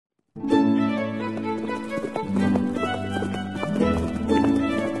You're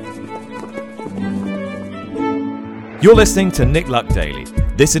listening to Nick Luck Daily.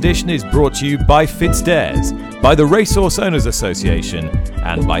 This edition is brought to you by FitzDares, by the Racehorse Owners Association,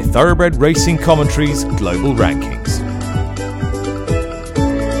 and by Thoroughbred Racing Commentary's Global Rankings.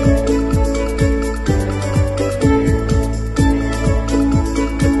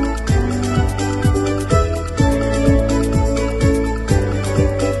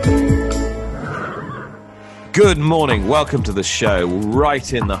 Good morning, welcome to the show,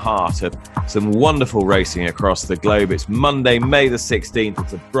 right in the heart of some wonderful racing across the globe. It's Monday, May the 16th.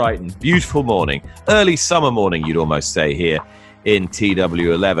 It's a bright and beautiful morning, early summer morning, you'd almost say, here in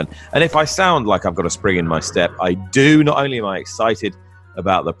TW11. And if I sound like I've got a spring in my step, I do. Not only am I excited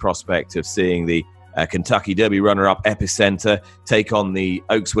about the prospect of seeing the Kentucky Derby runner-up Epicenter take on the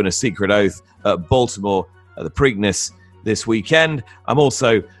Oaks winner Secret Oath at Baltimore at the Preakness this weekend, I'm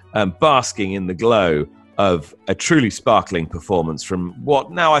also basking in the glow of a truly sparkling performance from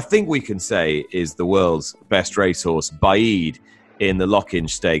what now I think we can say is the world's best racehorse, Baaeed, in the Lockinge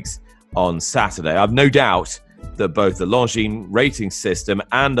Stakes on Saturday. I've no doubt that both the Longines rating system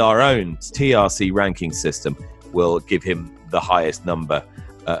and our own TRC ranking system will give him the highest number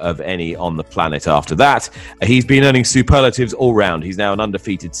of any on the planet after that. He's been earning superlatives all round. He's now an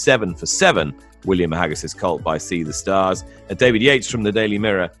undefeated 7 for 7. William Haggas's colt by Sea the Stars. David Yates from the Daily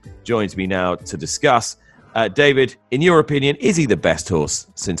Mirror joins me now to discuss. David, in your opinion, is he the best horse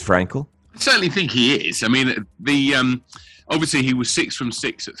since Frankel? I certainly think he is. I mean, obviously he was 6 from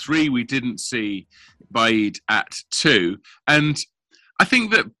 6 at 3. We didn't see Baaeed at 2. And I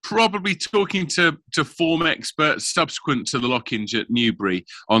think that probably talking to form experts subsequent to the Lockinge at Newbury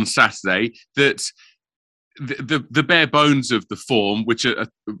on Saturday, that the bare bones of the form, which are, a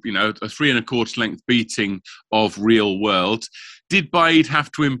 3 1/4 length beating of Real World. Did Baaeed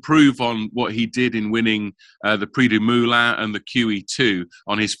have to improve on what he did in winning the Prix du Moulin and the QE2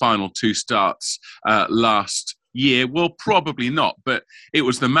 on his final 2 starts last year? Well, probably not. But it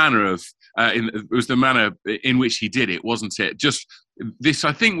was the manner in which he did it, wasn't it? Just this,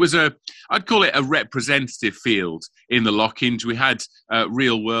 I think, I'd call it a representative field in the Lockinge. We had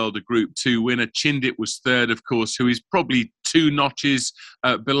Real World, a Group 2 winner. Chindit was third, of course, who is probably 2 notches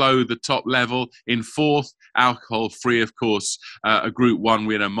below the top level. In fourth, Alcohol Free, of course, a Group 1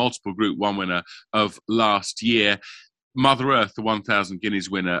 winner, multiple Group 1 winner of last year. Mother Earth, the 1,000 guineas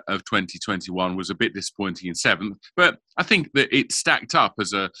winner of 2021, was a bit disappointing in 7th. But I think that it stacked up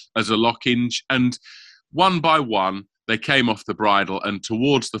as a Lockinge, and one by one, they came off the bridle, and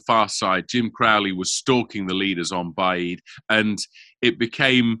towards the far side, Jim Crowley was stalking the leaders on Baaeed, and it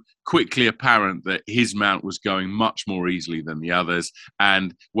became quickly apparent that his mount was going much more easily than the others.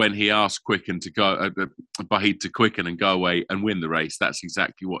 And when he asked Baaeed to quicken and go away and win the race, that's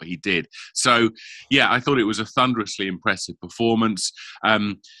exactly what he did. So, yeah, I thought it was a thunderously impressive performance.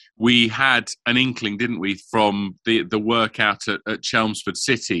 We had an inkling, didn't we, from the workout at Chelmsford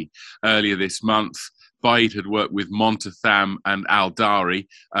City earlier this month. Baaeed had worked with Montatham and Aldari,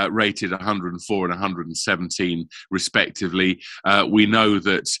 rated 104 and 117 respectively. We know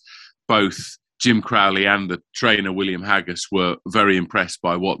that both Jim Crowley and the trainer William Haggas were very impressed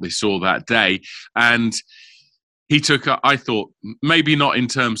by what they saw that day. And he took, I thought, maybe not in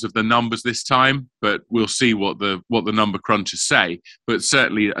terms of the numbers this time, but we'll see what the number crunchers say. But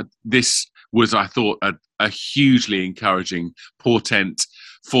certainly this was, I thought, a hugely encouraging portent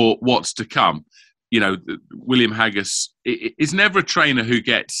for what's to come. William Haggas is never a trainer who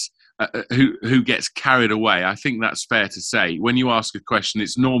gets carried away. I think that's fair to say. When you ask a question,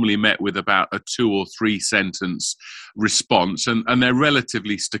 it's normally met with about a 2 or 3 sentence response, and they're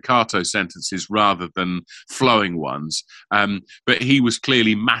relatively staccato sentences rather than flowing ones. But he was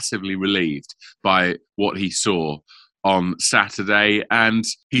clearly massively relieved by what he saw on Saturday, and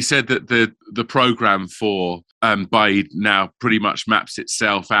he said that the program for Baaeed now pretty much maps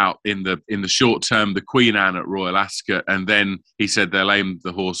itself out in the short term. The Queen Anne at Royal Ascot, and then he said they'll aim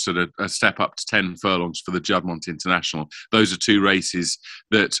the horse at a step up to 10 furlongs for the Juddmonte International. Those are 2 races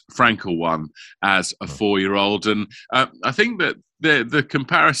that Frankel won as a 4-year-old, and I think that the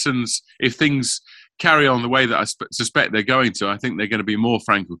comparisons, if things carry on the way that I suspect they're going to, I think they're going to be more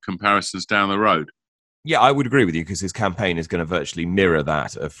Frankel comparisons down the road. Yeah, I would agree with you, because his campaign is going to virtually mirror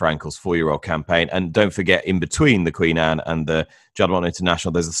that of Frankel's 4-year-old campaign. And don't forget, in between the Queen Anne and the Juddmonte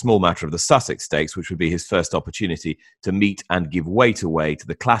International, there's a small matter of the Sussex Stakes, which would be his first opportunity to meet and give weight away to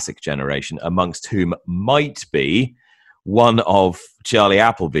the classic generation, amongst whom might be one of Charlie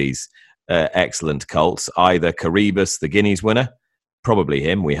Appleby's excellent colts, either Caribus, the Guineas winner, probably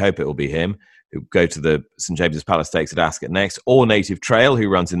him, we hope it will be him, who go to the St James's Palace Stakes at Ascot next, or Native Trail, who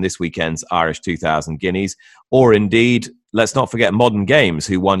runs in this weekend's Irish 2,000 Guineas, or indeed, let's not forget Modern Games,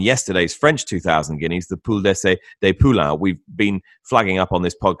 who won yesterday's French 2,000 Guineas, the Poule d'Essai des Poulains. We've been flagging up on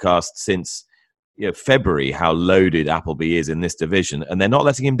this podcast since February how loaded Appleby is in this division, and they're not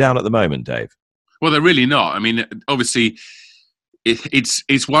letting him down at the moment, Dave. Well, they're really not. I mean, obviously,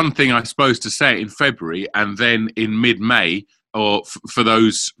 it's one thing, I suppose, to say it in February and then in mid-May, or for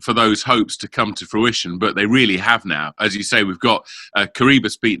those hopes to come to fruition, but they really have now. As you say, we've got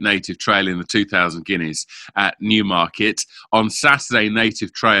Corribus beat Native Trail in the 2,000 Guineas at Newmarket. On Saturday,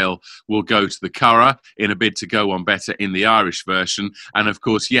 Native Trail will go to the Curragh in a bid to go on better in the Irish version. And of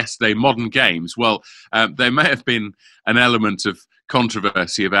course, yesterday, Modern Games. Well, there may have been an element of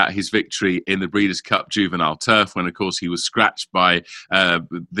controversy about his victory in the Breeders' Cup Juvenile Turf, when, of course, he was scratched by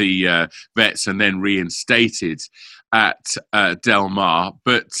the vets and then reinstated at Del Mar.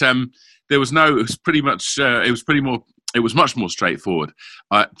 But there was no. It was pretty much. It was much more straightforward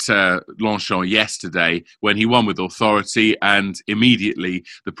at Longchamp yesterday, when he won with authority, and immediately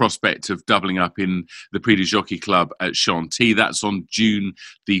the prospect of doubling up in the Prix du Jockey Club at Chantilly. That's on June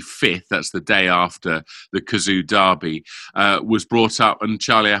the 5th. That's the day after the Cazoo Derby was brought up, and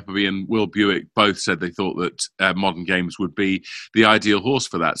Charlie Appleby and Will Buick both said they thought that Modern Games would be the ideal horse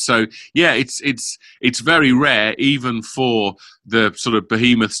for that. So yeah, it's very rare, even for the sort of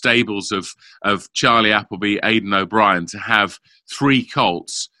behemoth stables of Charlie Appleby, Aidan O'Brien, to have three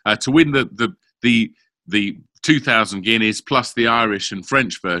colts to win the 2,000 Guineas plus the Irish and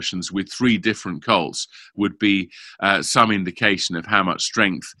French versions with three different colts would be some indication of how much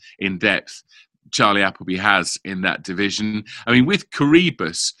strength in depth Charlie Appleby has in that division. I mean, with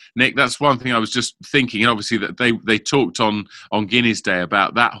Corribus, Nick, that's one thing I was just thinking. And obviously, that they talked on Guineas Day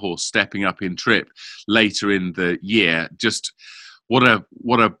about that horse stepping up in trip later in the year. Just what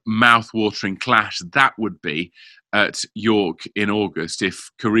a mouth-watering clash that would be at York in August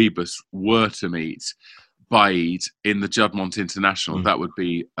if Corribus were to meet Baaeed in the Juddmonte International. That would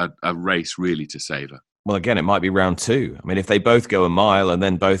be a race really to savour. Well, again, it might be round two. I mean, if they both go a mile and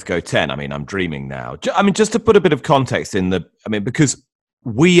then both go 10, I mean, I'm dreaming now. I mean, just to put a bit of context because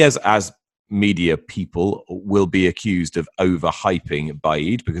we as media people will be accused of overhyping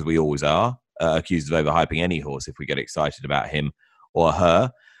Baaeed, because we always are accused of overhyping any horse if we get excited about him or her.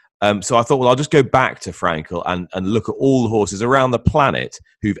 So I thought, well, I'll just go back to Frankel and look at all the horses around the planet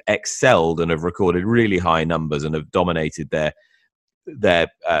who've excelled and have recorded really high numbers and have dominated their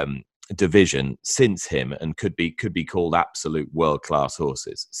division since him, and could be called absolute world-class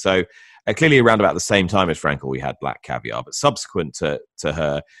horses. So clearly around about the same time as Frankel, we had Black Caviar, but subsequent to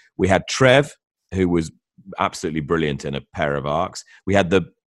her, we had Trev, who was absolutely brilliant in a pair of arcs. We had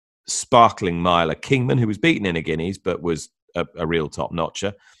the sparkling miler Kingman, who was beaten in a Guineas, but was a real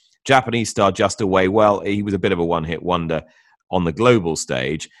top-notcher. Japanese star Just Away, well, he was a bit of a one-hit wonder on the global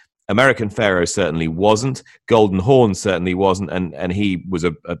stage. American Pharaoh certainly wasn't. Golden Horn certainly wasn't, and he was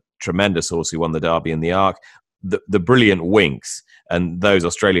a tremendous horse who won the Derby and the Arc. The brilliant Winks, and those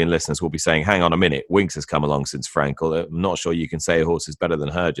Australian listeners will be saying, hang on a minute, Winks has come along since Frankel. I'm not sure you can say a horse is better than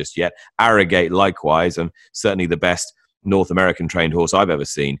her just yet. Arrogate likewise, and certainly the best North American trained horse I've ever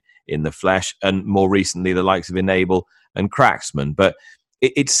seen in the flesh, and more recently the likes of Enable and Cracksman. But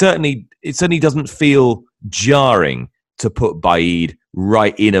it certainly doesn't feel jarring to put Baaeed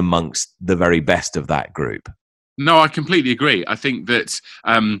right in amongst the very best of that group. No, I completely agree. I think that,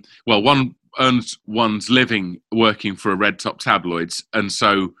 one earns one's living working for a red top tabloids, and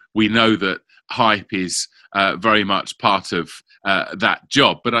so we know that hype is very much part of that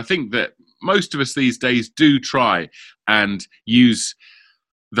job. But I think that most of us these days do try and use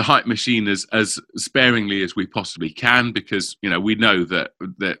the hype machine as sparingly as we possibly can, because we know that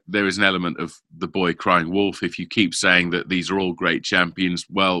there is an element of the boy crying wolf. If you keep saying that these are all great champions,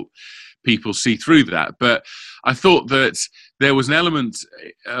 well, people see through that. But I thought that there was an element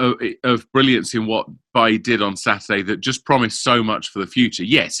of brilliance in what Baaeed did on Saturday that just promised so much for the future.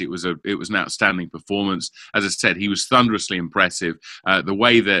 Yes, it was an outstanding performance. As I said, he was thunderously impressive. The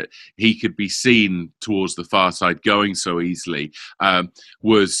way that he could be seen towards the far side going so easily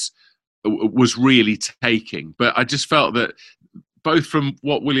was really taking. But I just felt that, both from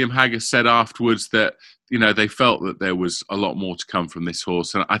what William Haggas said afterwards, that they felt that there was a lot more to come from this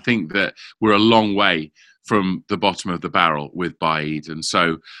horse, and I think that we're a long way from the bottom of the barrel with Baaeed, and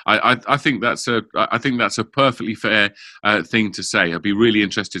so I think that's a perfectly fair thing to say. I'd be really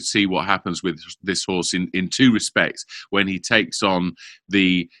interested to see what happens with this horse in two respects: when he takes on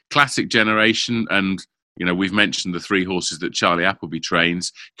the classic generation and We've mentioned the 3 horses that Charlie Appleby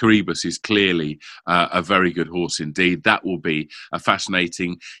trains. Corribus is clearly a very good horse indeed. That will be a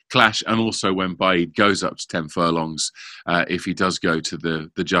fascinating clash. And also when Baaeed goes up to 10 furlongs, if he does go to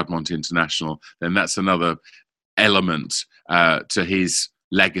the Juddmonte International, then that's another element to his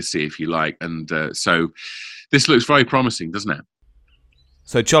legacy, if you like. And so this looks very promising, doesn't it?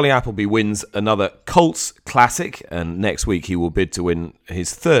 So Charlie Appleby wins another Colts Classic, and next week he will bid to win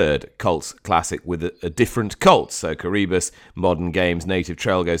his 3rd Colts Classic with a different colt. So Corribus, Modern Games, Native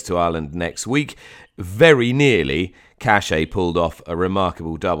Trail goes to Ireland next week. Very nearly, Cachet pulled off a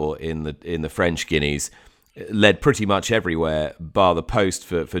remarkable double in the French Guineas. Led pretty much everywhere, bar the post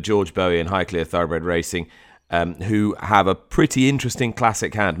for George Bowie and Highclere Thoroughbred Racing, who have a pretty interesting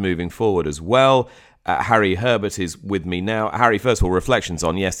classic hand moving forward as well. Harry Herbert is with me now. Harry, first of all, reflections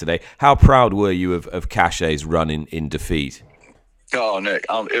on yesterday. How proud were you of Cachet's run in defeat? Oh, Nick,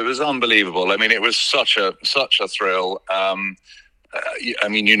 it was unbelievable. I mean, it was such a thrill.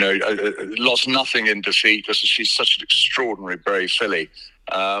 Lost nothing in defeat because she's such an extraordinary, brave filly.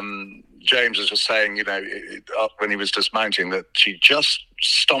 James was just saying, when he was dismounting, that she just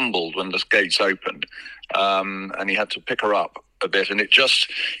stumbled when the gates opened, and he had to pick her up a bit, and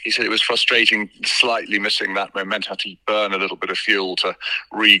he said it was frustrating, slightly missing that momentum, had to burn a little bit of fuel to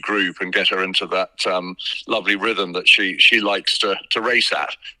regroup and get her into that lovely rhythm that she likes to race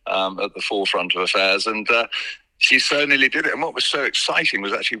at the forefront of affairs, and she certainly did it. And what was so exciting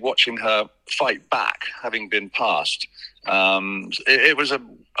was actually watching her fight back, having been passed. It was an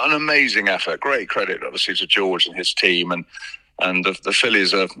amazing effort. Great credit, obviously, to George and his team, and the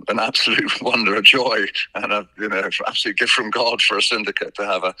fillies are an absolute wonder, a joy, and a absolute gift from God for a syndicate to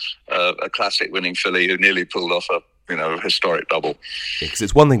have a classic winning filly who nearly pulled off a historic double. Because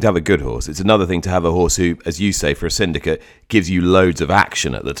it's one thing to have a good horse; it's another thing to have a horse who, as you say, for a syndicate, gives you loads of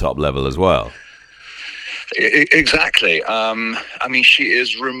action at the top level as well. Exactly. She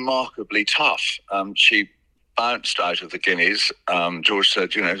is remarkably tough. She bounced out of the Guineas. George said,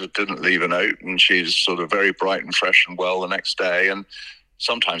 didn't leave a note, and she's sort of very bright and fresh and well the next day. And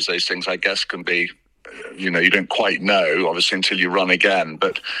sometimes those things, I guess, can be, you don't quite know, obviously, until you run again.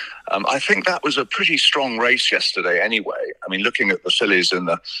 But I think that was a pretty strong race yesterday anyway. I mean, looking at the fillies in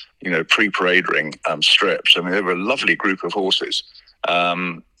the, pre-parade ring strips, I mean, they were a lovely group of horses.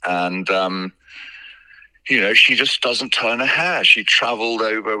 She just doesn't turn a hair. She travelled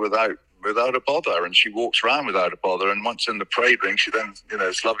over without a bother, and she walks around without a bother. And once in the parade ring, she then,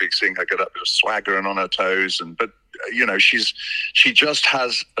 it's lovely seeing her get up with a swagger and on her toes. But she just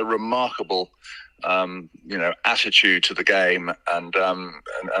has a remarkable, attitude to the game, and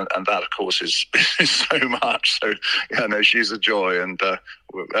that, of course, is so much. So, she's a joy, and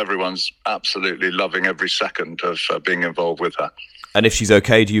everyone's absolutely loving every second of being involved with her. And if she's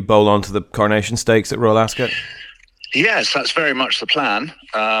okay, do you bowl on to the Coronation Stakes at Royal Ascot? Yes, that's very much the plan.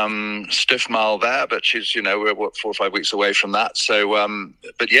 Stiff mile there, but she's, we're 4 or 5 weeks away from that. So,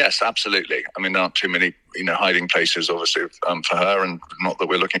 but yes, absolutely. I mean, there aren't too many, hiding places, obviously, for her, and not that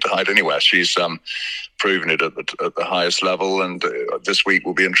we're looking to hide anywhere. She's proven it at the highest level, and this week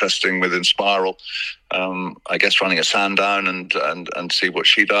will be interesting with Inspiral. I guess running a Sandown and see what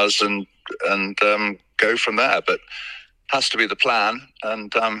she does, and go from there. But has to be the plan,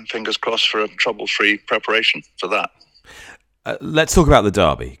 and fingers crossed for a trouble-free preparation for that. Let's talk about the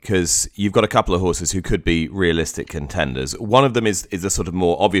Derby, because you've got a couple of horses who could be realistic contenders. One of them is the sort of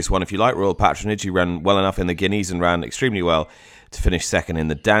more obvious one, if you like, Royal Patronage, who ran well enough in the Guineas and ran extremely well to finish second in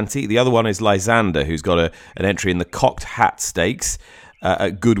the Dante. The other one is Lysander, who's got an entry in the Cocked Hat Stakes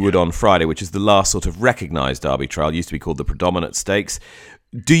at Goodwood on Friday, which is the last sort of recognised Derby trial. It used to be called the Predominant Stakes.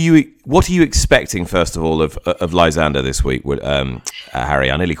 What are you expecting, first of all, of Lysander this week, Harry?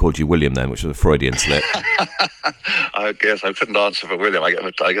 I nearly called you William then, which was a Freudian slip. I guess I couldn't answer for William. I get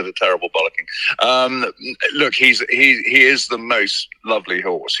a terrible bollocking. Look, he is the most lovely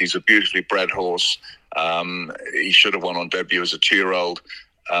horse. He's a beautifully bred horse. He should have won on debut as a 2-year-old.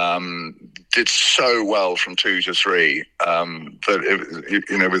 Did so well from 2 to 3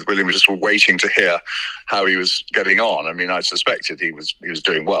 that with William, we just were waiting to hear how he was getting on. I mean, I suspected he was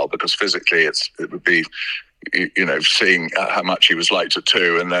doing well, because physically it would be, seeing how much he was liked at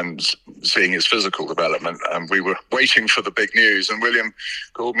 2 and then seeing his physical development. And we were waiting for the big news. And William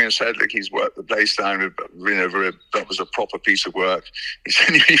called me and said, look, he's worked the place down. That was a proper piece of work. He said,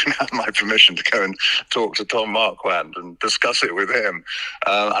 you even have my permission to go and talk to Tom Marquand and discuss it with him.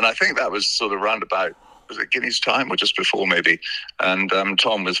 And I think that was sort of roundabout, was it Guineas time or just before maybe? And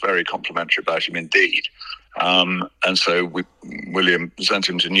Tom was very complimentary about him indeed. And so William sent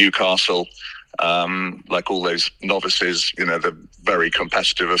him to Newcastle. Like all those novices, they're very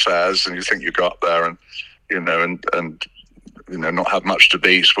competitive affairs, and you think you got there and not have much to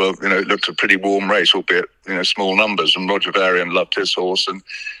beat. Well, it looked a pretty warm race, albeit, small numbers. And Roger Varian loved his horse,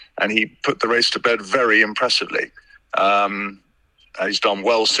 and he put the race to bed very impressively. He's done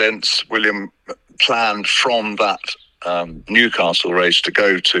well since. William planned from that Newcastle race to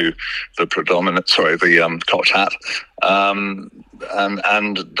go to the Cocked Hat,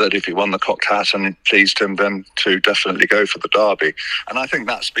 and that if he won the Cocked Hat and it pleased him, then to definitely go for the Derby. And I think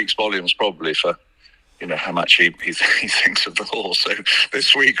that speaks volumes probably for how much he thinks of the horse. So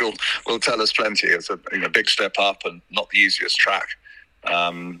this week will tell us plenty. It's a big step up and not the easiest track,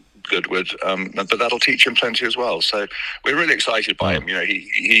 Goodwood, but that'll teach him plenty as well. So we're really excited by him.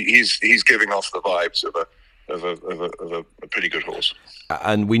 He's giving off the vibes of a pretty good horse.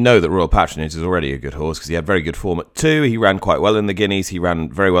 And we know that Royal Patronage is already a good horse because he had very good form at 2. He ran quite well in the Guineas. He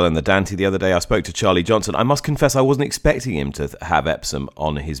ran very well in the Dante the other day. I spoke to Charlie Johnson. I must confess I wasn't expecting him to have Epsom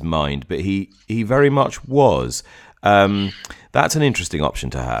on his mind, but he very much was. That's an interesting option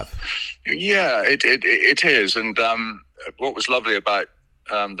to have. Yeah, it is. And what was lovely about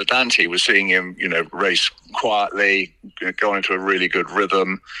the Dante was seeing him, race quietly, go into a really good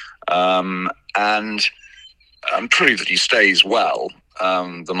rhythm, and prove that he stays well.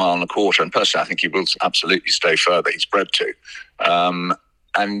 The mile and a quarter, and personally I think he will absolutely stay further. He's bred to,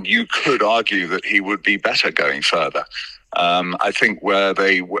 and you could argue that he would be better going further. I think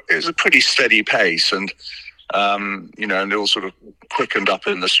it was a pretty steady pace, and and they all sort of quickened up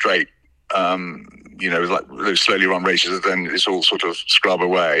in the straight. Like those slowly run races, then it's all sort of scrub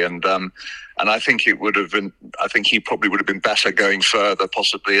away, and I think it would have been. I think he probably would have been better going further,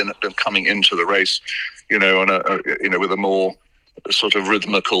 possibly, and coming into the race, on with a more sort of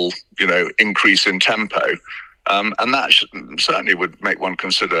rhythmical, increase in tempo, and that certainly would make one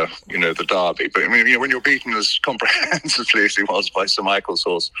consider, the Derby. But I mean, when you're beaten as comprehensively as he was by Sir Michael's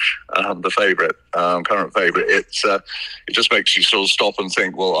horse, the favourite, current favourite, it just makes you sort of stop and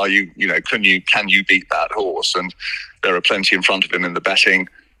think, well, are you, can you beat that horse? And there are plenty in front of him in the betting.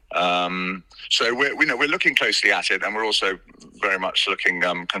 So we're looking closely at it, and we're also very much looking,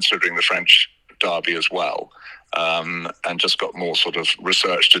 considering the French Derby as well. And just got more sort of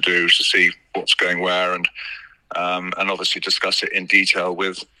research to do to see what's going where, and obviously discuss it in detail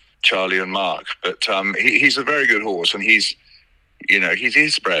with Charlie and Mark. But he's a very good horse, and he is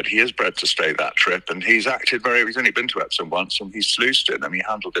bred to stay that trip, and he's only been to Epsom once, and he's sluiced it, and he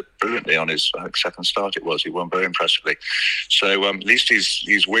handled it brilliantly on his second start. He won very impressively. So at least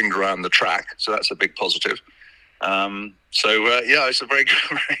he's winged around the track, so that's a big positive. It's a very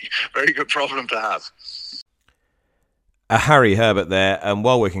good, very good problem to have. Harry Herbert there, and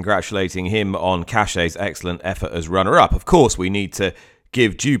while we're congratulating him on Cachet's excellent effort as runner-up, of course we need to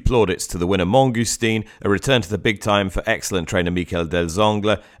give due plaudits to the winner Montgustin, a return to the big time for excellent trainer Michael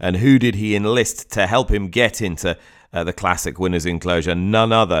Delzongle, and who did he enlist to help him get into the classic winners' enclosure?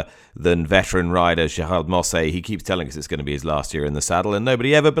 None other than veteran rider Gerald Mosse. He keeps telling us it's going to be his last year in the saddle, and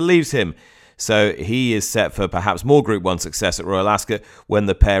nobody ever believes him. So he is set for perhaps more Group 1 success at Royal Ascot when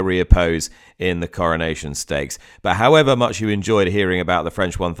the pair reoppose in the Coronation Stakes. But however much you enjoyed hearing about the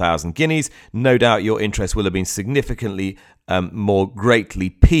French 1000 Guineas, no doubt your interest will have been significantly more greatly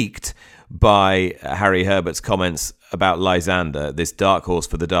piqued by Harry Herbert's comments about Lysander, this dark horse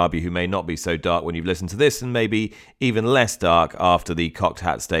for the Derby, who may not be so dark when you've listened to this, and maybe even less dark after the Cocked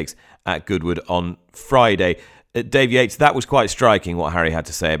Hat Stakes at Goodwood on Friday. Dave Yates, that was quite striking what Harry had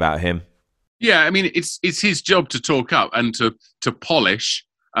to say about him. Yeah, I mean, it's his job to talk up and to polish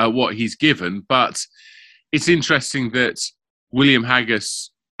what he's given. But it's interesting that William Haggas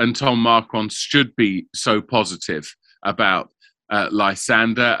and Tom Marquand should be so positive about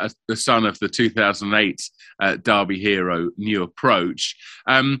Lysander, the son of the 2008 Derby hero, New Approach.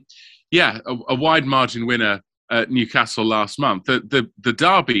 A wide margin winner at Newcastle last month. The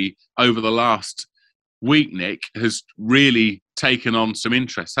Derby over the last week, Nick, has really taken on some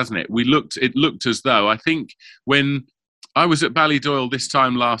interest, hasn't it? It looked as though, I think when I was at Ballydoyle this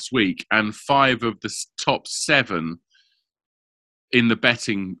time last week, and 5 of the top 7 in the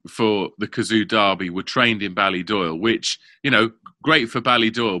betting for the Cazoo Derby were trained in Ballydoyle, which, great for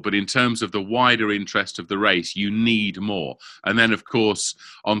Ballydoyle, but in terms of the wider interest of the race, you need more. And then, of course,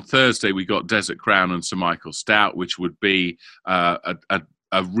 on Thursday, we got Desert Crown and Sir Michael Stout, which would be a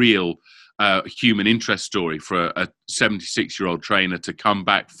real human interest story for a 76-year-old trainer to come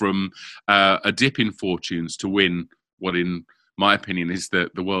back from a dip in fortunes to win what, in my opinion, is the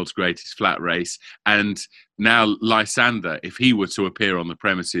world's greatest flat race. And now Lysander, if he were to appear on the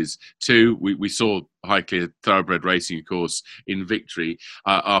premises too, we saw Highclere Thoroughbred Racing, of course, in victory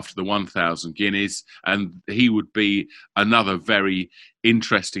after the 1,000 guineas, and he would be another very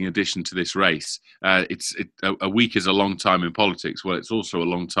interesting addition to this race. A week is a long time in politics. Well, it's also a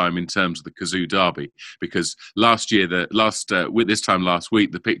long time in terms of the Cazoo Derby, because this time last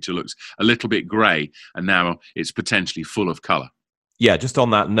week, the picture looks a little bit grey, and now it's potentially full of colour. Yeah, just on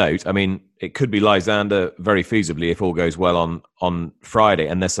that note, I mean, it could be Lysander very feasibly if all goes well on Friday.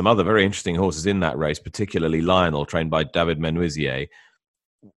 And there's some other very interesting horses in that race, particularly Lionel, trained by David Menuisier.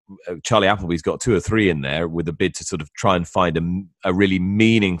 Charlie Appleby's got 2 or 3 in there with a bid to sort of try and find a really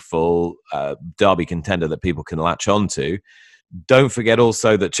meaningful Derby contender that people can latch onto. Don't forget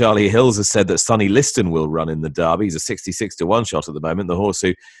also that Charlie Hills has said that Sonny Liston will run in the Derby. He's a 66-1 shot at the moment, the horse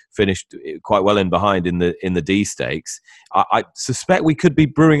who finished quite well in behind in the D Stakes. I suspect we could be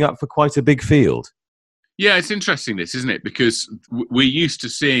brewing up for quite a big field. Yeah, it's interesting this, isn't it? Because we're used to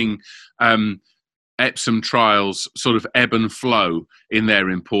seeing Epsom trials sort of ebb and flow in their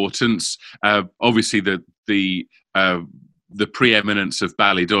importance. Obviously, the preeminence of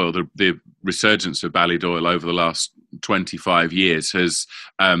Ballydoyle, the resurgence of Ballydoyle over the last 25 years has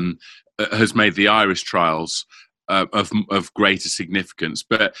made the Irish trials of greater significance.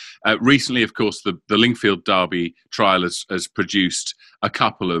 But recently, of course, the Lingfield Derby trial has produced a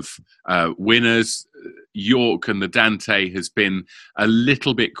couple of winners. York and the Dante has been a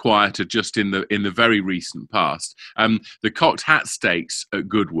little bit quieter just in the very recent past. The Cocked Hat Stakes at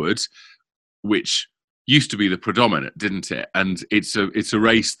Goodwood, which used to be the predominant, didn't it? And it's a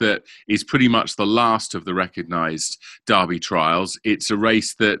race that is pretty much the last of the recognised Derby trials. It's a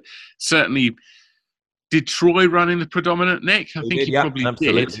race that certainly did Troy run in the predominant, Nick? I think he probably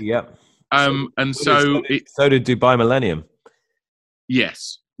absolutely did. Yeah. So did Dubai Millennium.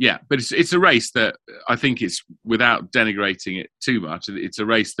 Yes. Yeah, but it's a race that I think it's, without denigrating it too much, it's a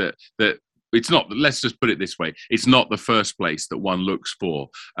race that it's not, let's just put it this way, it's not the first place that one looks for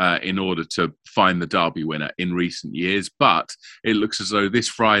in order to find the Derby winner in recent years. But it looks as though this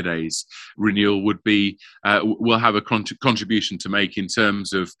Friday's renewal will have a contribution to make in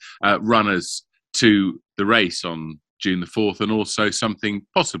terms of runners to the race on June the 4th, and also something,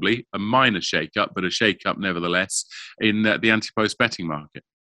 possibly a minor shake-up, but a shake-up nevertheless, in the anti-post betting market.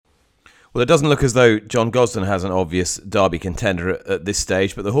 Well, it doesn't look as though John Gosden has an obvious Derby contender at this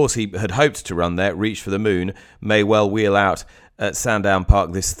stage, but the horse he had hoped to run there, Reach for the Moon, may well wheel out at Sandown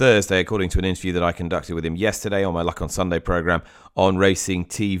Park this Thursday, according to an interview that I conducted with him yesterday on my Luck on Sunday programme on Racing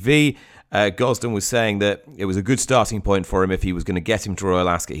TV. Gosden was saying that it was a good starting point for him. If he was going to get him to Royal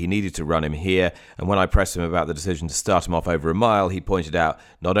Ascot, he needed to run him here. And when I pressed him about the decision to start him off over a mile, he pointed out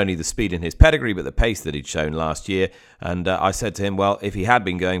not only the speed in his pedigree, but the pace that he'd shown last year. And I said to him, well, if he had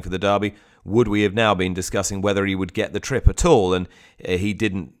been going for the Derby, would we have now been discussing whether he would get the trip at all? And he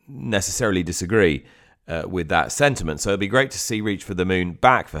didn't necessarily disagree with that sentiment. So it'd be great to see Reach for the Moon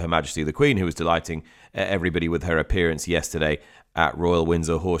back for Her Majesty the Queen, who was delighting everybody with her appearance yesterday at Royal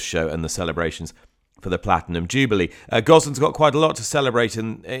Windsor Horse Show and the celebrations for the Platinum Jubilee. Gosden's got quite a lot to celebrate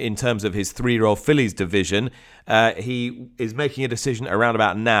in terms of his 3-year-old fillies division. He is making a decision around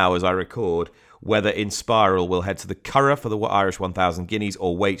about now, as I record, whether Inspiral will head to the Curragh for the Irish 1,000 guineas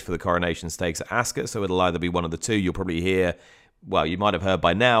or wait for the Coronation Stakes at Ascot. So it'll either be one of the two. You'll probably hear, well, you might have heard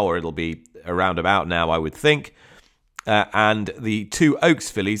by now, or it'll be around about now, I would think. And the 2 Oaks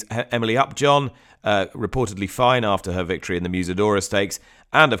fillies, Emily Upjohn, reportedly fine after her victory in the Musadora Stakes.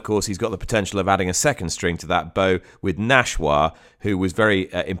 And, of course, he's got the potential of adding a second string to that bow with Nashwa, who was very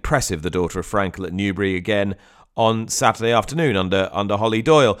impressive, the daughter of Frankel at Newbury, again on Saturday afternoon under Holly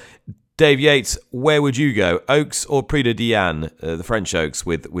Doyle. Dave Yates, where would you go? Oaks or Prix de Diane, the French Oaks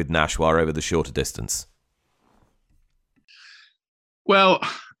with Nashwa over the shorter distance? Well,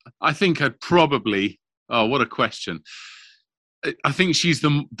 I think I'd probably... Oh, what a question. I think she's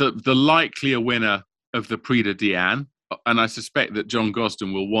the likelier winner of the Prix de Diane, and I suspect that John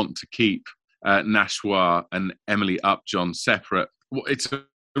Gosden will want to keep Nashwa and Emily Upjohn separate. It's a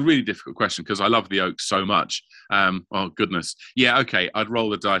really difficult question because I love the Oaks so much. Oh, goodness. Yeah, okay, I'd roll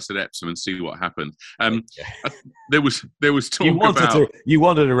the dice at Epsom and see what happened. There was talk You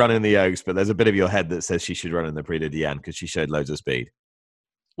wanted to run in the Oaks, but there's a bit of your head that says she should run in the Prix de Diane because she showed loads of speed.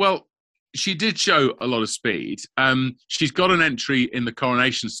 Well, she did show a lot of speed. She's got an entry in the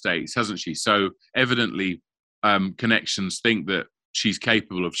Coronation Stakes, hasn't she? So evidently connections think that she's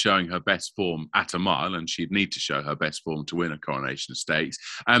capable of showing her best form at a mile, and she'd need to show her best form to win a Coronation Stakes.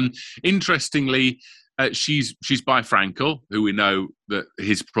 Interestingly, she's by Frankel, who we know that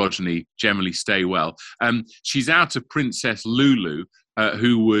his progeny generally stay well. She's out of Princess Lulu,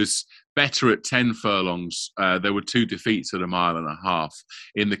 who was better at 10 furlongs. There were 2 defeats at a mile and a half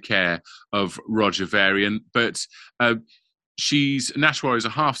in the care of Roger Varian, but Nashwa is a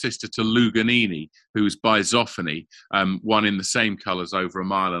half-sister to Luganini, who's by Zoffany, won in the same colours over a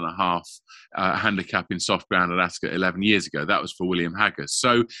mile and a half handicap in soft ground at Ascot 11 years ago. That was for William Haggas.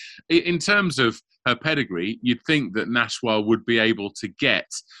 So in terms of her pedigree, you'd think that Nashwa would be able to get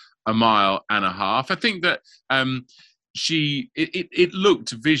a mile and a half. I think that it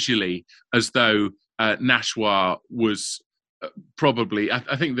looked visually as though Nashwa was probably,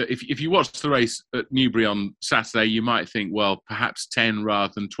 I think that if you watch the race at Newbury on Saturday, you might think, well, perhaps 10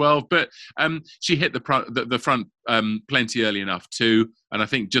 rather than 12. But she hit the front plenty early enough too. And I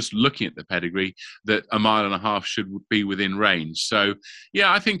think just looking at the pedigree, that a mile and a half should be within range. So,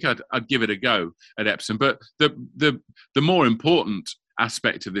 yeah, I think I'd give it a go at Epsom. But the more important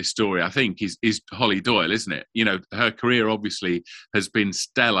aspect of this story, I think, is Holly Doyle, isn't it? You know, her career obviously has been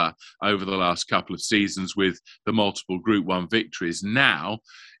stellar over the last couple of seasons with the multiple Group 1 victories. Now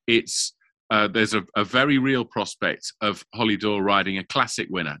it's there's a very real prospect of Holly Doyle riding a classic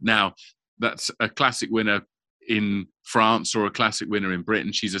winner. Now, that's a classic winner in France or a classic winner in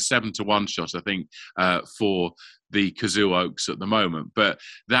Britain. She's a 7-1 shot, I think, for the Kazoo Oaks at the moment. But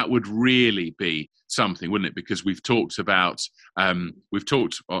that would really be something, wouldn't it? Because we've talked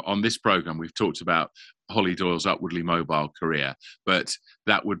on this programme, we've talked about Holly Doyle's upwardly mobile career, but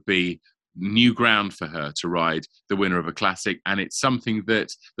that would be new ground for her to ride the winner of a classic. And it's something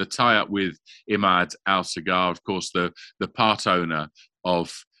that the tie-up with Imad Al Sagar, of course, the part owner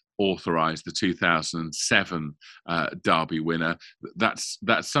of Authorised, the 2007 Derby winner, that's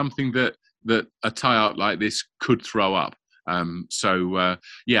something that a tie-up like this could throw up.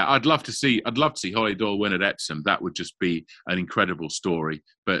 Yeah, I'd love to see Holly Doyle win at Epsom. That would just be an incredible story.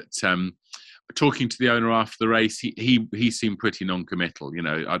 But talking to the owner after the race, he seemed pretty non-committal. You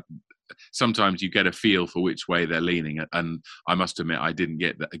know, sometimes you get a feel for which way they're leaning, and I must admit I didn't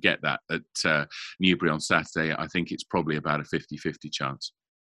get that at Newbury on Saturday. I think it's probably about a 50-50 chance.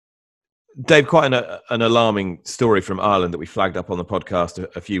 Dave, quite an alarming story from Ireland that we flagged up on the podcast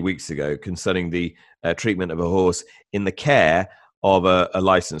a few weeks ago concerning the treatment of a horse in the care of a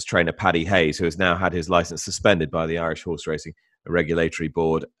licensed trainer, Paddy Hayes, who has now had his licence suspended by the Irish Horse Racing Regulatory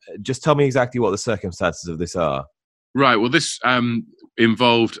Board. Just tell me exactly what the circumstances of this are. Right. Well, this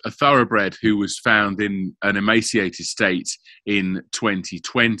involved a thoroughbred who was found in an emaciated state in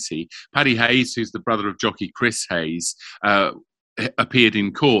 2020. Paddy Hayes, who's the brother of jockey Chris Hayes, appeared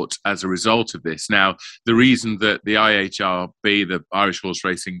in court as a result of this. Now, the reason that the IHRB, the Irish Horse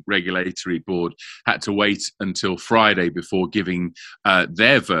Racing Regulatory Board, had to wait until Friday before giving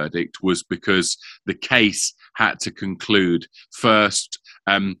their verdict was because the case had to conclude first.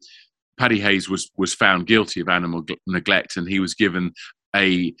 Paddy Hayes was found guilty of animal neglect, and he was given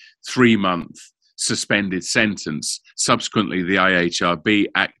a 3-month suspended sentence. Subsequently, the IHRB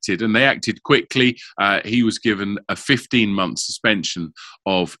acted, and they acted quickly. He was given a 15-month suspension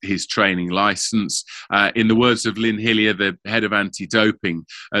of his training licence. In the words of Lynn Hillier, the head of anti-doping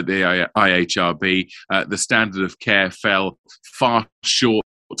at the IHRB, the standard of care fell far short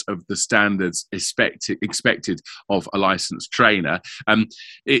of the standards expected of a licensed trainer.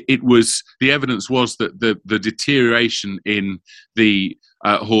 The evidence was that the deterioration in the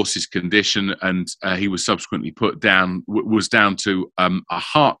horse's condition, and he was subsequently put down, was down to a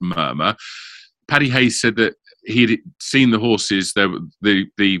heart murmur. Paddy Hayes said that he'd seen the horses.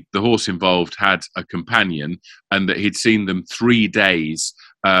 The horse involved had a companion, and that he'd seen them 3 days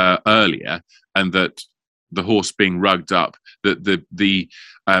earlier, and that the horse being rugged up, that the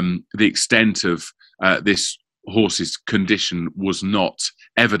extent of this horse's condition was not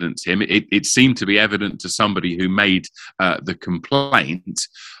evident to him. It seemed to be evident to somebody who made the complaint.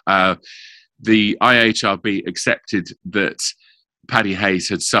 The IHRB accepted that Paddy Hayes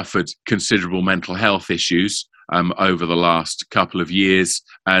had suffered considerable mental health issues over the last couple of years,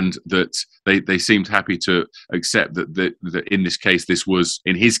 and that they seemed happy to accept that in this case,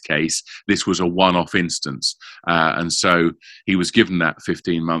 in his case, this was a one-off instance. And so he was given that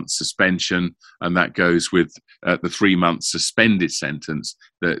 15-month suspension, and that goes with the 3-month suspended sentence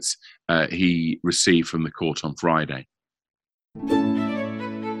that he received from the court on Friday.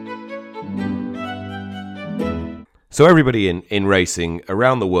 So everybody in racing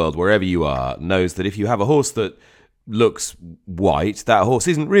around the world, wherever you are, knows that if you have a horse that looks white, that horse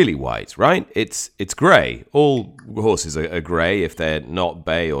isn't really white, right? It's grey. All horses are grey if they're not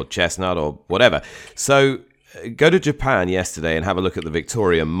bay or chestnut or whatever. So go to Japan yesterday and have a look at the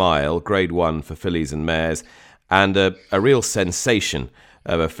Victoria Mile, Grade 1 for fillies and mares, and a real sensation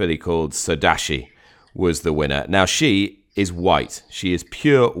of a filly called Sodashi was the winner. Now, she is white. She is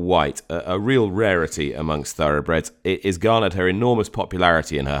pure white, a real rarity amongst thoroughbreds. It has garnered her enormous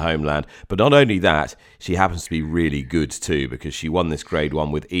popularity in her homeland, but not only that, she happens to be really good too, because she won this Grade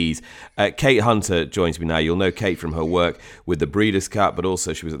 1 with ease. Kate Hunter joins me now. You'll know Kate from her work with the Breeders' Cup, but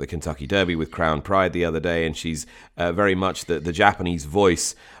also she was at the Kentucky Derby with Crown Pride the other day, and she's very much the Japanese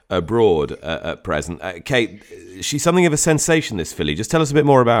voice abroad at present. Kate, she's something of a sensation, this filly. Just tell us a bit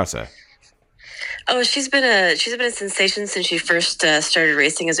more about her. Oh, she's been a sensation since she first started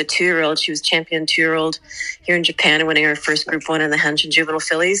racing as a 2-year-old. She was champion 2-year-old here in Japan, winning her first Group 1 in the Hanshin Juvenile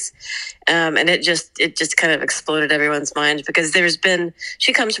Fillies, and it just kind of exploded everyone's mind, because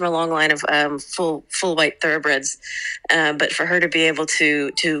she comes from a long line of full white thoroughbreds, but for her to be able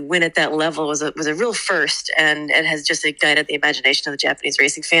to win at that level was a real first, and it has just ignited the imagination of the Japanese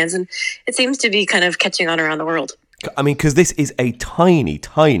racing fans, and it seems to be kind of catching on around the world. I mean, because this is a tiny,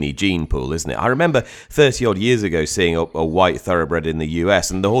 tiny gene pool, isn't it? I remember 30-odd years ago seeing a white thoroughbred in the US,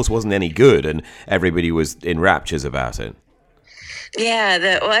 and the horse wasn't any good, and everybody was in raptures about it.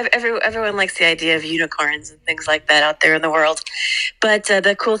 Yeah, everyone likes the idea of unicorns and things like that out there in the world. But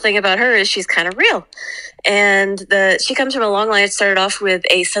the cool thing about her is she's kind of real. And she comes from a long line. It started off with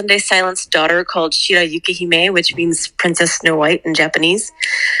a Sunday Silence daughter called Shira Yukihime, which means Princess Snow White in Japanese.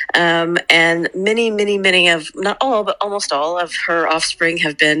 And many of, not all, but almost all of her offspring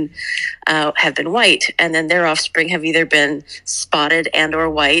have been white. And then their offspring have either been spotted and or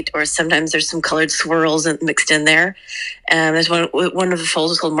white, or sometimes there's some colored swirls mixed in there. There's one of the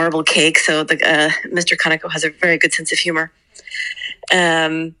foals is called Marble Cake. So Mr. Kaneko has a very good sense of humor.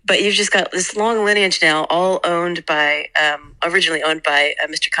 But you've just got this long lineage now, all originally owned by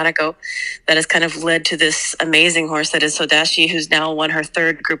Mr. Kaneko, that has kind of led to this amazing horse that is Sodashi, who's now won her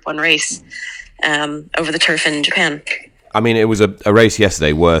 3rd Group 1 race over the turf in Japan. I mean, it was a race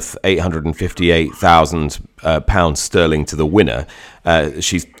yesterday worth £858,000 sterling to the winner.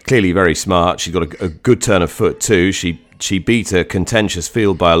 She's clearly very smart. She's got a good turn of foot too. She beat a contentious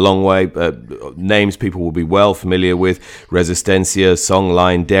field by a long way. Names people will be well familiar with: Resistencia,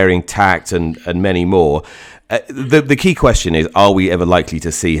 Songline, Daring Tact, and many more. The key question is, are we ever likely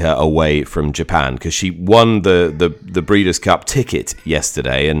to see her away from Japan? Because she won the Breeders' Cup ticket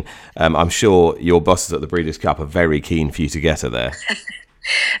yesterday, and I'm sure your bosses at the Breeders' Cup are very keen for you to get her there.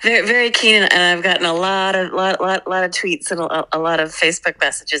 Very, very keen, and I've gotten a lot of tweets and a lot of Facebook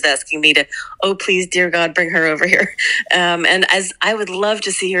messages asking me to, oh, please, dear God, bring her over here. And as I would love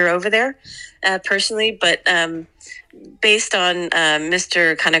to see her over there personally, but based on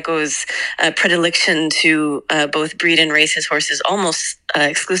Mr. Kaneko's predilection to both breed and race his horses almost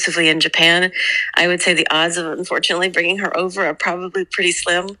exclusively in Japan, I would say the odds of unfortunately bringing her over are probably pretty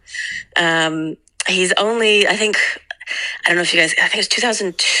slim. He's only, I don't know if you guys, I think it was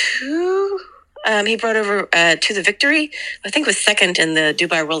 2002. He brought over To the Victory. I think was 2nd in the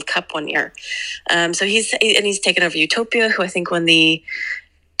Dubai World Cup one year. So he's taken over Utopia, who I think won the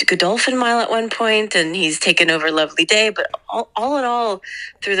Godolphin Mile at one point, and he's taken over Lovely Day. But all in all,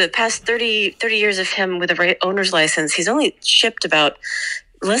 through the past 30 years of him with a owner's license, he's only shipped about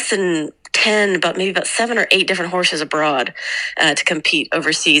less than 10, maybe about 7 or 8 different horses abroad to compete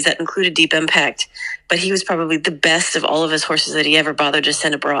overseas. That included Deep Impact, but he was probably the best of all of his horses that he ever bothered to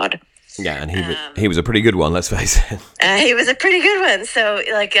send abroad. Yeah, and he was a pretty good one, let's face it. He was a pretty good one. So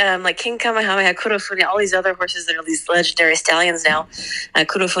like King Kamehameha, Kurofune, all these other horses that are these legendary stallions now,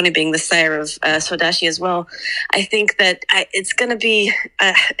 Kurofune being the sire of Sodashi as well. I think that it's going to be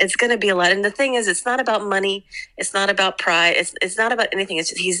a lot. And the thing is, it's not about money. It's not about pride. It's not about anything.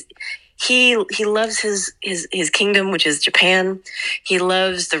 It's just he loves his kingdom, which is Japan. He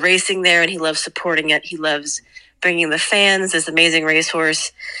loves the racing there, and he loves supporting it. He loves bringing the fans this amazing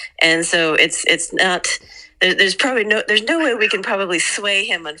racehorse, and so it's not. There's no way we can probably sway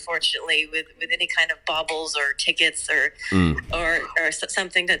him, unfortunately, with any kind of baubles or tickets or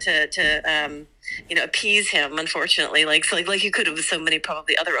something to appease him. Unfortunately, like you could have with so many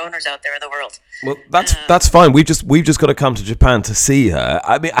probably other owners out there in the world. Well, that's fine. We've just got to come to Japan to see her.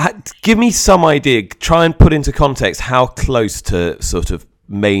 I mean, give me some idea. Try and put into context how close to sort of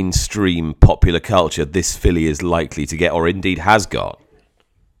mainstream popular culture this filly is likely to get, or indeed has got.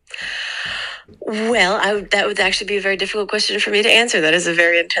 Well, that would actually be a very difficult question for me to answer. That is a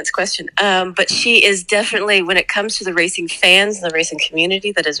very intense question. But she is definitely, when it comes to the racing fans and the racing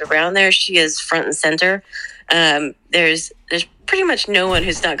community that is around there, she is front and center. There's pretty much no one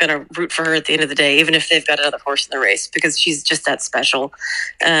who's not going to root for her at the end of the day, even if they've got another horse in the race, because she's just that special.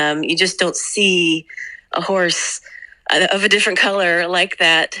 You just don't see a horse of a different color like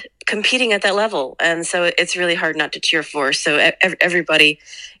that competing at that level. And so it's really hard not to cheer for. So everybody,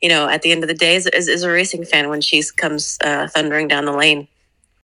 at the end of the day is a racing fan when she comes thundering down the lane.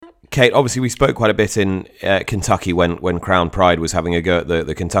 Kate, obviously we spoke quite a bit in Kentucky when Crown Pride was having a go at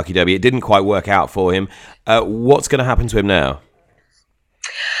the Kentucky Derby. It didn't quite work out for him. What's going to happen to him now?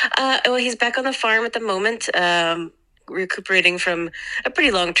 Well, he's back on the farm at the moment, recuperating from a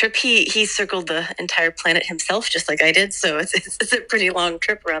pretty long trip. He circled the entire planet himself, just like I did. So it's a pretty long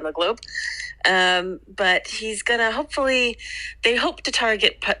trip around the globe. But he's gonna they hope to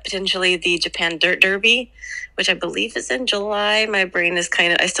target potentially the Japan Dirt Derby, which I believe is in July. My brain is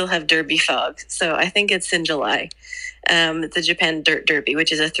I still have Derby fog. So I think it's in July. The Japan Dirt Derby,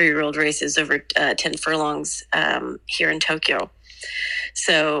 which is a 3-year-old race, is over 10 furlongs here in Tokyo.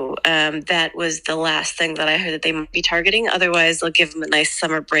 So that was the last thing that I heard that they might be targeting. Otherwise, they'll give him a nice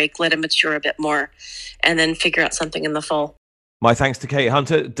summer break, let him mature a bit more, and then figure out something in the fall. My thanks to Kate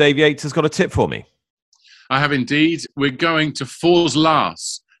Hunter. Dave Yates has got a tip for me. I have indeed. We're going to Fours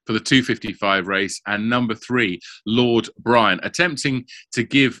Last for the 255 race, and number 3, Lord Brian, attempting to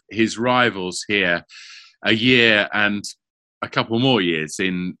give his rivals here a year and a couple more years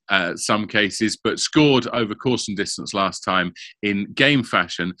in some cases, but scored over course and distance last time in game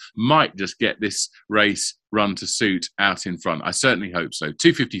fashion, might just get this race run to suit out in front. I certainly hope so.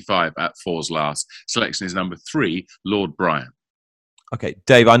 255 at Fours Last. Selection is number 3, Lord Brian. Okay,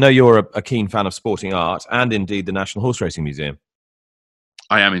 Dave, I know you're a keen fan of sporting art and indeed the National Horse Racing Museum.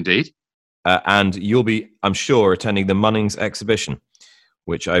 I am indeed. And you'll be, I'm sure, attending the Munnings exhibition,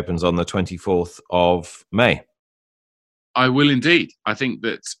 which opens on the 24th of May. I will indeed. I think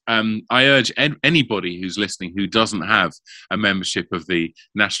that I urge anybody who's listening who doesn't have a membership of the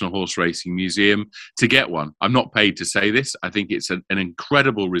National Horse Racing Museum to get one. I'm not paid to say this. I think it's an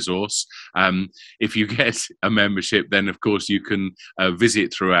incredible resource. If you get a membership, then of course you can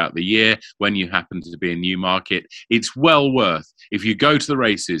visit throughout the year when you happen to be in Newmarket. It's well worth, if you go to the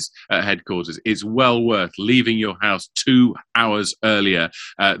races at headquarters, it's well worth leaving your house 2 hours earlier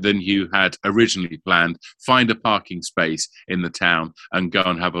than you had originally planned. Find a parking space in the town and go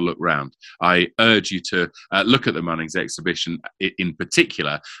and have a look round. I urge you to look at the Munnings exhibition in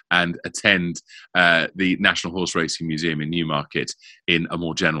particular and attend the National Horse Racing Museum in Newmarket in a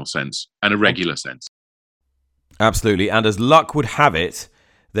more general sense and a regular sense. Absolutely. And as luck would have it,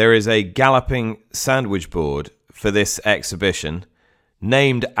 there is a galloping sandwich board for this exhibition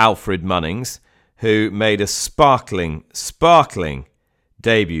named Alfred Munnings, who made a sparkling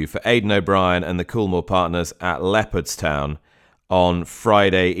debut for Aidan O'Brien and the Coolmore partners at Leopardstown on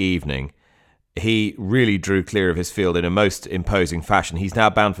Friday evening. He really drew clear of his field in a most imposing fashion. He's now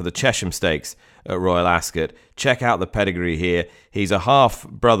bound for the Chesham Stakes at Royal Ascot. Check out the pedigree here. He's a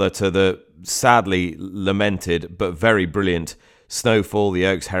half-brother to the sadly lamented but very brilliant Snowfall, the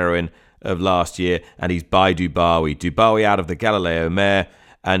Oaks heroine of last year, and he's by Dubawi. Dubawi out of the Galileo mare.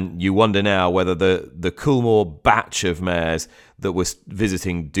 And you wonder now whether the Coolmore batch of mares that was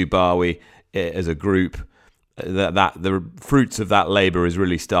visiting Dubawi as a group, that the fruits of that labour is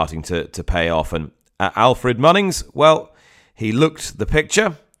really starting to pay off. And Alfred Munnings, well, he looked the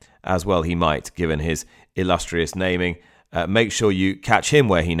picture, as well he might, given his illustrious naming. Make sure you catch him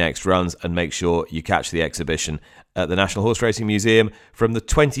where he next runs, and make sure you catch the exhibition at the National Horse Racing Museum from the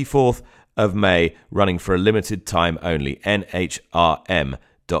 24th of May, running for a limited time only. NHRM.co.uk.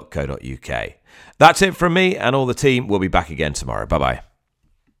 That's it from me and all the team. We'll be back again tomorrow. Bye-bye.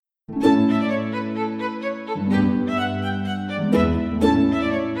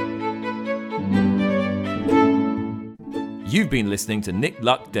 You've been listening to Nick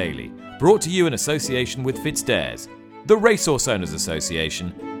Luck Daily, brought to you in association with FitzDares, the Racehorse Owners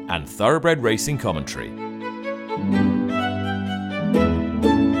Association, and Thoroughbred Racing Commentary.